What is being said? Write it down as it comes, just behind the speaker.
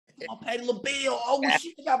Oh, Patty LaBelle. Oh,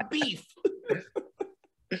 shit, they got beef.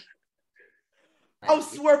 I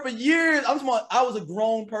swear for years, I was a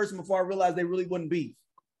grown person before I realized they really wasn't beef.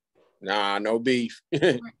 Nah, no beef.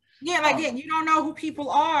 Yeah, like you don't know who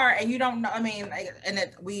people are, and you don't know. I mean,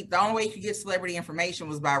 the only way you could get celebrity information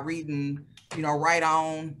was by reading, Right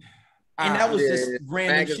On. And that was just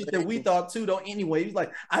random shit that we thought too, though. Anyway, he's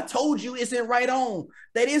like, I told you it's in Right On.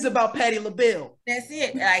 That is about Patty LaBelle. That's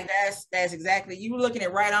it. Like that's exactly. You were looking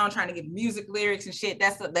at Right On, trying to get music lyrics and shit.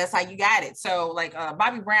 That's how you got it. So like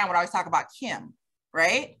Bobby Brown would always talk about Kim,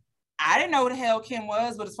 right? I didn't know who the hell Kim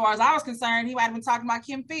was, but as far as I was concerned, he might have been talking about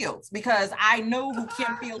Kim Fields because I knew who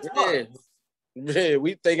Kim Fields was. Yeah,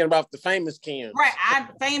 we thinking about the famous Kim. Right,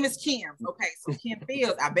 famous Kim. Okay, so Kim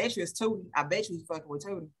Fields, I bet you it's Tootie. I bet you he's fucking with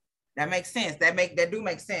Tootie. That makes sense. That do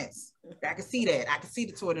make sense. I can see that. I can see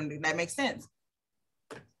the two of them. That makes sense.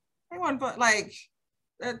 They weren't like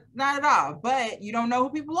not at all. But you don't know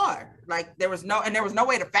who people are. Like there was no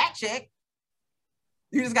way to fact check.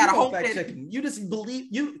 You just gotta hope that you just believe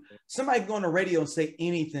somebody go on the radio and say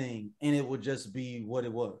anything and it would just be what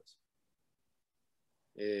it was.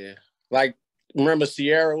 Yeah. Like remember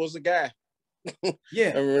Sierra was a guy.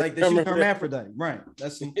 Yeah, like the hermaphrodite, right?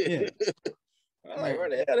 That's yeah. I'm like, where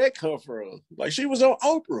the hell that come from? Like she was on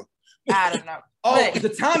Oprah. I don't know. Oh, the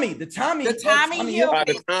Tommy Hilfiger.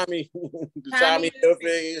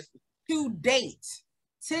 To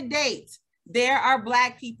date, there are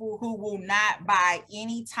Black people who will not buy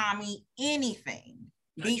any Tommy anything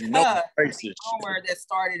because the rumor that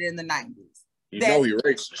started in the 90s. You're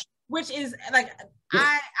racist. Which is like,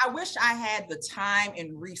 I wish I had the time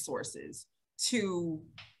and resources to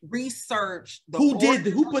research who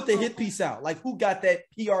put the hit piece out, like who got that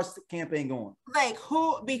PR campaign going, like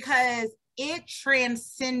because it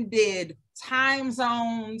transcended time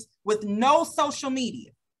zones with no social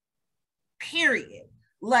media, period.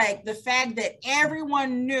 Like the fact that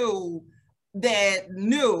everyone knew that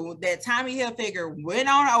Tommy Hilfiger went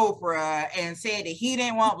on Oprah and said that he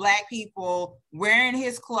didn't want Black people wearing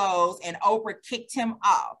his clothes and Oprah kicked him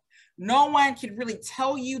off. No one could really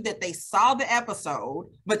tell you that they saw the episode,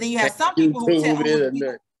 but then you have some people who some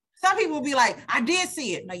people will be like, I did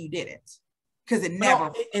see it. No, you didn't. Because it never.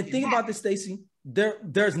 No, and think about this, Stacey.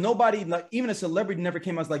 There's nobody, like even a celebrity never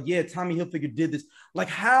came out like, yeah, Tommy Hilfiger did this. Like,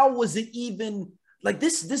 how was it even like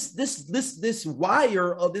this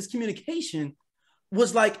wire of this communication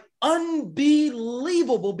was like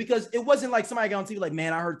unbelievable because it wasn't like somebody got on TV like,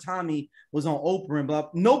 man, I heard Tommy was on Oprah and blah.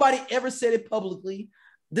 Nobody ever said it publicly.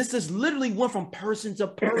 This just literally went from person to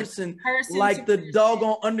person, like the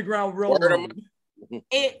doggone Underground Railroad.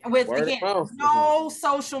 No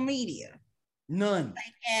social media. None.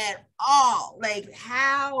 Like at all. Like,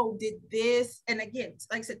 how did this? And again,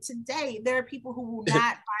 like I said, today there are people who will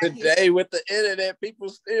not buy today with the internet, people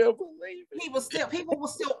still believe it. People will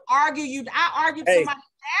still argue. I argued somebody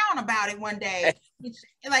down about it one day.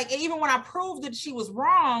 Like, even when I proved that she was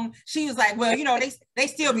wrong, she was like, well, they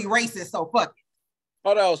still be racist, so fuck it.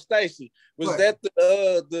 Hold on, Stacey. Was that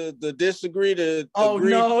the disagree to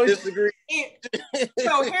disagree?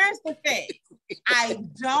 So here's the thing. I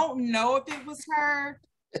don't know if it was her,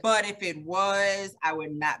 but if it was, I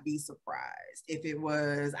would not be surprised. If it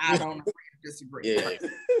was, I don't agree to disagree. Yeah.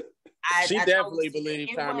 She definitely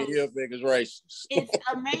believed Tommy Hilfiger is racist. It's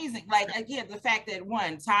amazing. Like, again, the fact that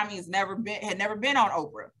Tommy had never been on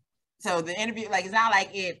Oprah. So the interview, like, it's not like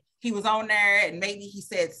he was on there and maybe he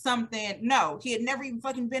said something. No, he had never even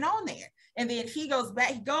fucking been on there. And then he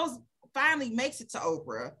finally makes it to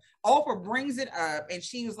Oprah. Oprah brings it up and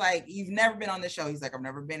she was like, you've never been on this show. He's like, I've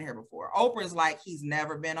never been here before. Oprah's like, he's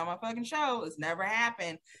never been on my fucking show. It's never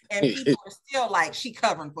happened. And people are still like, she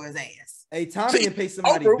covering for his ass. Hey, Tommy can pay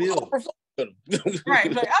somebody bill.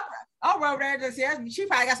 Right. But Oprah over there, she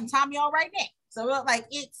probably got some Tommy on right now. So like,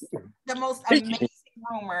 it's the most amazing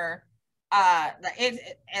rumor. I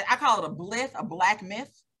call it a black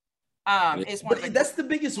myth. That's the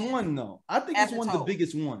biggest one, though. I think it's one of the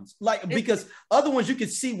biggest ones. Like, because other ones you could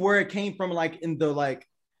see where it came from, like in the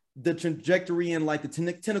trajectory and like the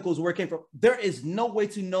tentacles where it came from. There is no way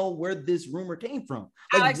to know where this rumor came from.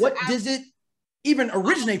 Like, what does it even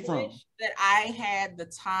originate from? That I had the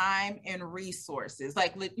time and resources.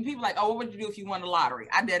 Like, people are like, oh, what would you do if you won the lottery?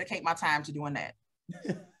 I dedicate my time to doing that.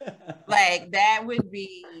 Like, that would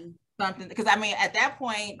be something, because I mean, at that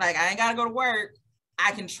point, like, I ain't gotta go to work.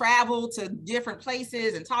 I can travel to different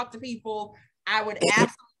places and talk to people. I would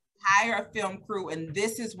absolutely hire a film crew, and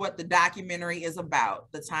this is what the documentary is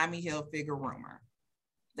about: the Tommy Hilfiger rumor.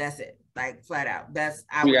 That's it, like flat out.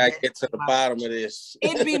 We gotta get to the bottom of this.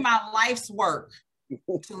 It'd be my life's work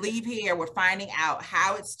to leave here with finding out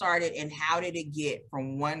how it started and how did it get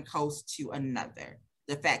from one coast to another.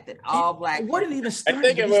 The fact that all Black what did it even start? I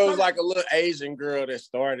think it was like a little Asian girl that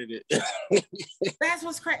started it. That's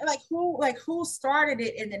what's crazy. Who started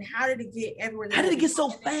it, and then how did it get everywhere? How did it get so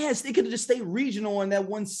fast? It could have just stayed regional in that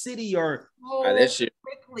one city or that shit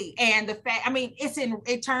quickly. And the fact,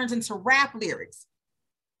 it turns into rap lyrics.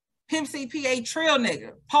 Pimp CPA Trill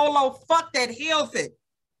nigga, Polo, fuck that Hilfiger.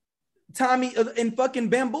 Tommy and fucking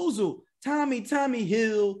Bamboozle. Tommy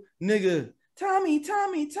Hill, nigga. Tommy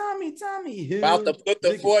Hill. About to put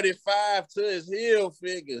the 45 to his heel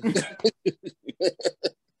figure.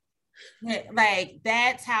 Like,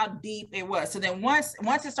 that's how deep it was. So then once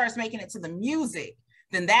it starts making it to the music,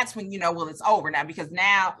 then that's when, it's over now. Because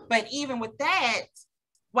now, but even with that,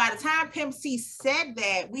 by the time Pimp C said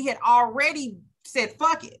that, we had already said,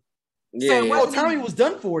 fuck it. Yeah. So Tommy was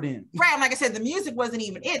done for then. Right. Like I said, the music wasn't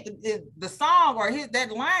even it. The song or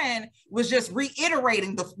that line was just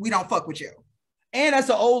reiterating we don't fuck with you. And that's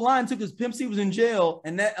an old line too, because Pimp C was in jail,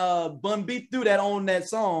 and that Bun B threw that on that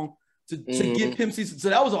song to get Pimp C. So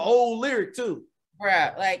that was an old lyric too.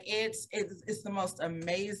 Right. Like it's the most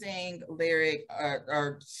amazing lyric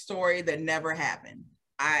or story that never happened.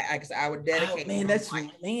 I would dedicate.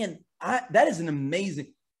 That is an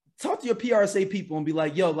amazing. Talk to your PRSA people and be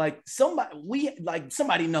like, yo, like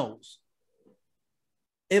somebody knows.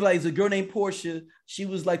 It's a girl named Portia. She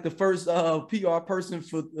was like the first PR person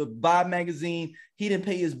for Vibe magazine. He didn't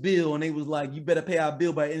pay his bill, and they was like, you better pay our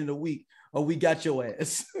bill by the end of the week, or we got your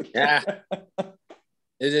ass. Yeah.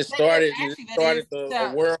 It just started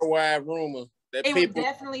a worldwide rumor that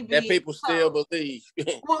people still believe.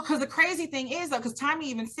 Well, because the crazy thing is, though, because Tommy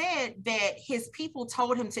even said that his people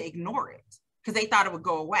told him to ignore it because they thought it would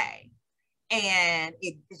go away. And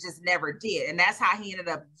it just never did. And that's how he ended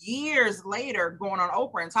up years later going on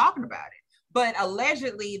Oprah and talking about it. But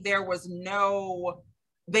allegedly they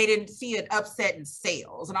didn't see an upset in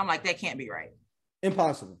sales. And I'm like, that can't be right.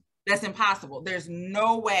 Impossible. That's impossible. There's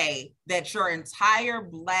no way that your entire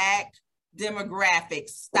Black demographic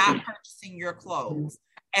stopped purchasing your clothes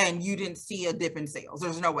and you didn't see a dip in sales.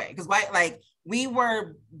 There's no way. Because we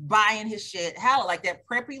were buying his shit. Hell, like that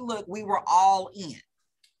preppy look, we were all in.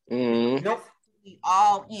 Mm-hmm.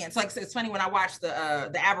 All in. So it's funny when I watched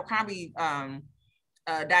the Abercrombie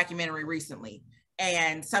documentary recently,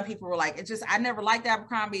 and some people were like, I never liked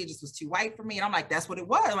Abercrombie, it just was too white for me. And I'm like, that's what it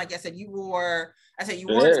was. Like I said, you wore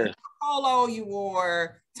Polo, you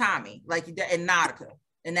wore Tommy, and Nautica,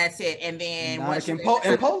 and that's it. And then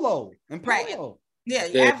Polo. Right.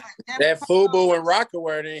 Yeah. That FUBU and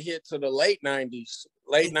Rockaware didn't hit to the late 90s,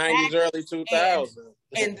 exactly. 90s, early 2000s.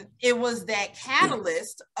 And it was that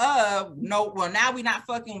catalyst of now we're not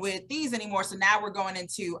fucking with these anymore. So now we're going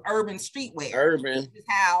into urban streetwear. Urban. This is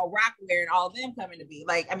how Rockaware and all of them come into be.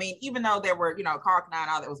 Even though there were, Carl Knott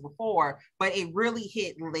and all that was before, but it really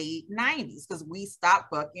hit late 90s because we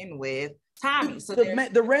stopped fucking with Tommy. So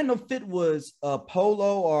the random fit was a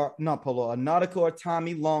Nautica or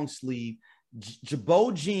Tommy long sleeve,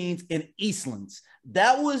 Jabot jeans, and Eastlands.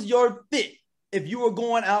 That was your fit. If you were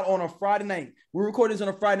going out on a Friday night, we're recording this on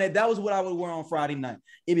a Friday night, that was what I would wear on Friday night.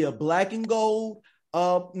 It'd be a black and gold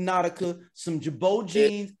Nautica, some Jabot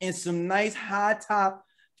jeans, and some nice high top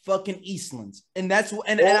fucking Eastlands. And that's what,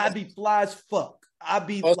 and I'd be fly as fuck. I'd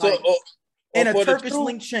be and a Turkish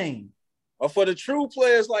link chain. Or for the true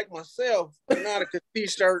players like myself, a Nautica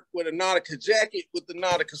t-shirt with a Nautica jacket with the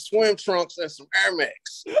Nautica swim trunks and some Air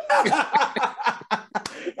Max.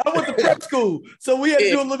 I went to prep school, so we had to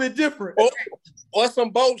do a little bit different. Or some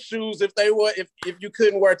boat shoes if you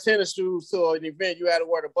couldn't wear tennis shoes to an event, you had to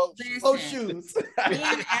wear the boat shoes.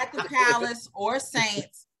 Being at the Palace or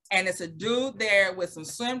Saints, and it's a dude there with some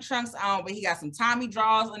swim trunks on, but he got some Tommy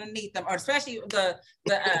draws underneath them, or especially the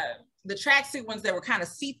tracksuit ones that were kind of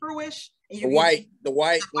see-through-ish. The white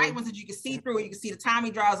ones that you can see through, and you can see the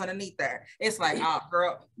Tommy draws underneath there. It's like, oh,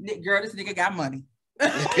 girl, this nigga got money. Ooh,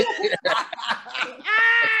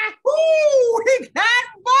 he got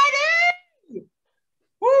money.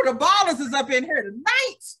 Ooh, the ballers is up in here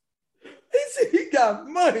tonight. He said he got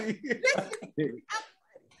money.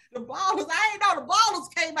 The ballers, I ain't know the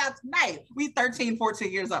ballers came out tonight. We 13,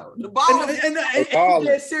 14 years old. The ballers. And you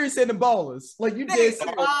dead serious in the ballers. Like you dead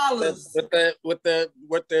serious. Ballers. With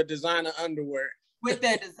their designer underwear. With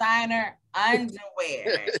their designer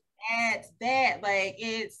underwear. That's that.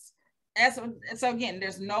 So again,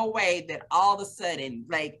 there's no way that all of a sudden,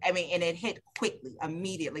 and it hit quickly,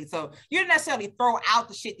 immediately. So you didn't necessarily throw out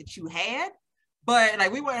the shit that you had, but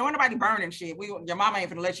we weren't nobody burning shit. Your mama ain't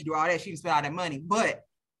gonna let you do all that. She didn't spend all that money, but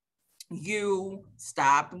you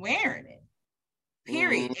stopped wearing it.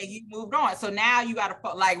 period. And you moved on. So now you got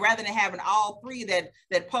to, like, rather than having all three, that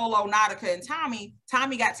Polo, Nautica, and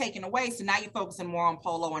Tommy got taken away. So now you're focusing more on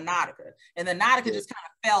Polo and Nautica. And then Nautica just kind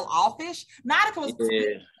of fell offish. Nautica was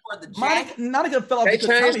for the jacket. Nautica fell off. They because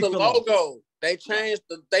changed Tommy the fell logo. off.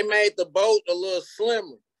 They made the boat a little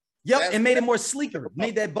slimmer. Yep, and made it more sleeker.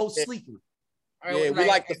 Made that boat sleeker. Yeah, we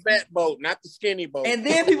like the fat boat, not the skinny boat. And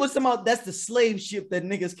then people talking about that's the slave ship that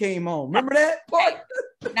niggas came on. Remember that part?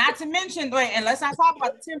 Not to mention, and let's not talk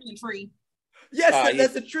about the Timberland tree. Yes,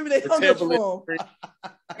 that's the tree they hung us from.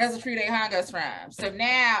 That's the tree they hung us from. So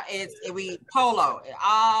now we Polo.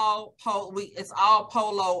 It's all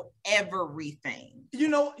Polo everything. You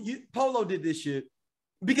know, Polo did this shit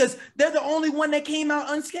because they're the only one that came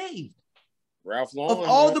out unscathed. Ralph Lauren. Of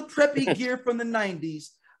all the preppy gear from the 90s,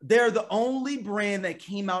 they're the only brand that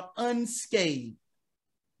came out unscathed.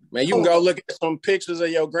 Man, you can go look at some pictures of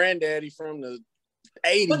your granddaddy from the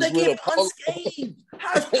 80s. But they came unscathed.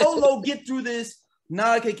 How does Polo get through this?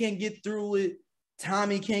 Nautica can't get through it.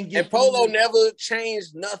 Tommy can't get through it. And Polo never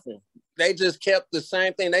changed nothing. They just kept the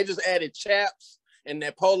same thing. They just added chaps and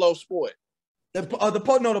that Polo Sport. The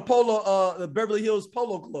Beverly Hills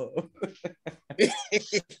Polo Club.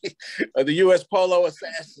 The U.S. Polo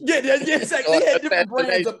Assassin. Yeah, exactly. They had different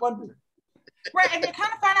brands up under. Right, and they kind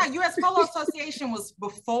of found out U.S. Polo Association was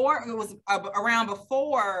before. It was around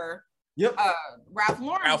before. Yep. Ralph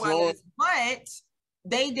Lauren, but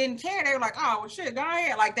they didn't care. They were like, "Oh, well, shit, go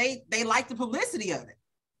ahead." Like they liked the publicity of it.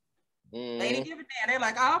 They didn't give a damn. They're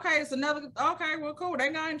like, "Oh, okay, it's another. Okay, well, cool. They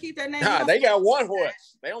gonna keep that name." Nah, they got one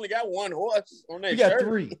horse. They only got one horse on their shirt. Got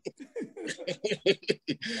three.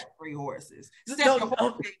 3 horses.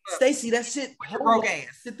 Stacey, that shit broke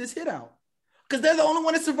ass. Sit this hit out because they're the only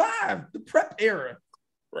one that survived the prep era.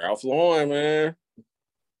 Ralph Lauren, man.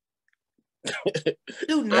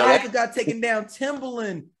 Dude, Nautica got taken down.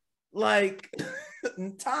 Timberland, like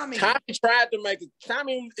Tommy tried to make it.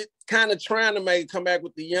 Tommy kind of trying to make it come back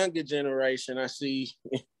with the younger generation. I see,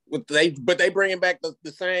 but they bringing back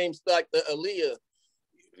the same stuff, like the Aaliyah,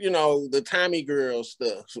 the Tommy girl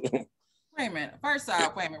stuff. Wait a minute. First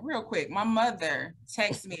off, real quick. My mother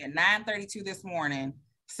texted me at 9:32 this morning.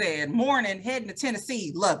 Said, "Morning, heading to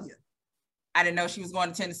Tennessee. Love you." I didn't know she was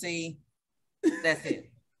going to Tennessee. That's it.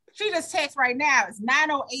 She just texted right now. It's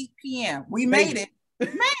 9:08 p.m. We made it,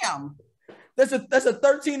 ma'am. That's a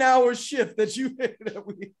 13-hour shift that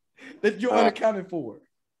you're unaccounted for.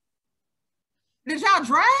 Did y'all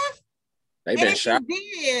drive? They've been shot. If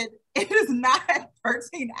you did, it is not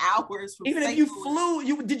 13 hours. From Even if you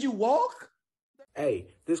flew, did you walk? Hey,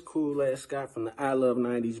 this cool ass Scott from the I Love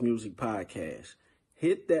 90s Music Podcast.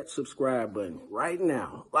 Hit that subscribe button right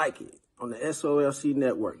now. Like it. On the SOLC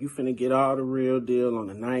Network, you finna get all the real deal on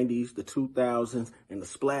the 90s, the 2000s, and the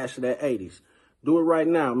splash of that 80s. Do it right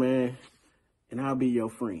now, man, and I'll be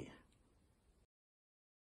your friend.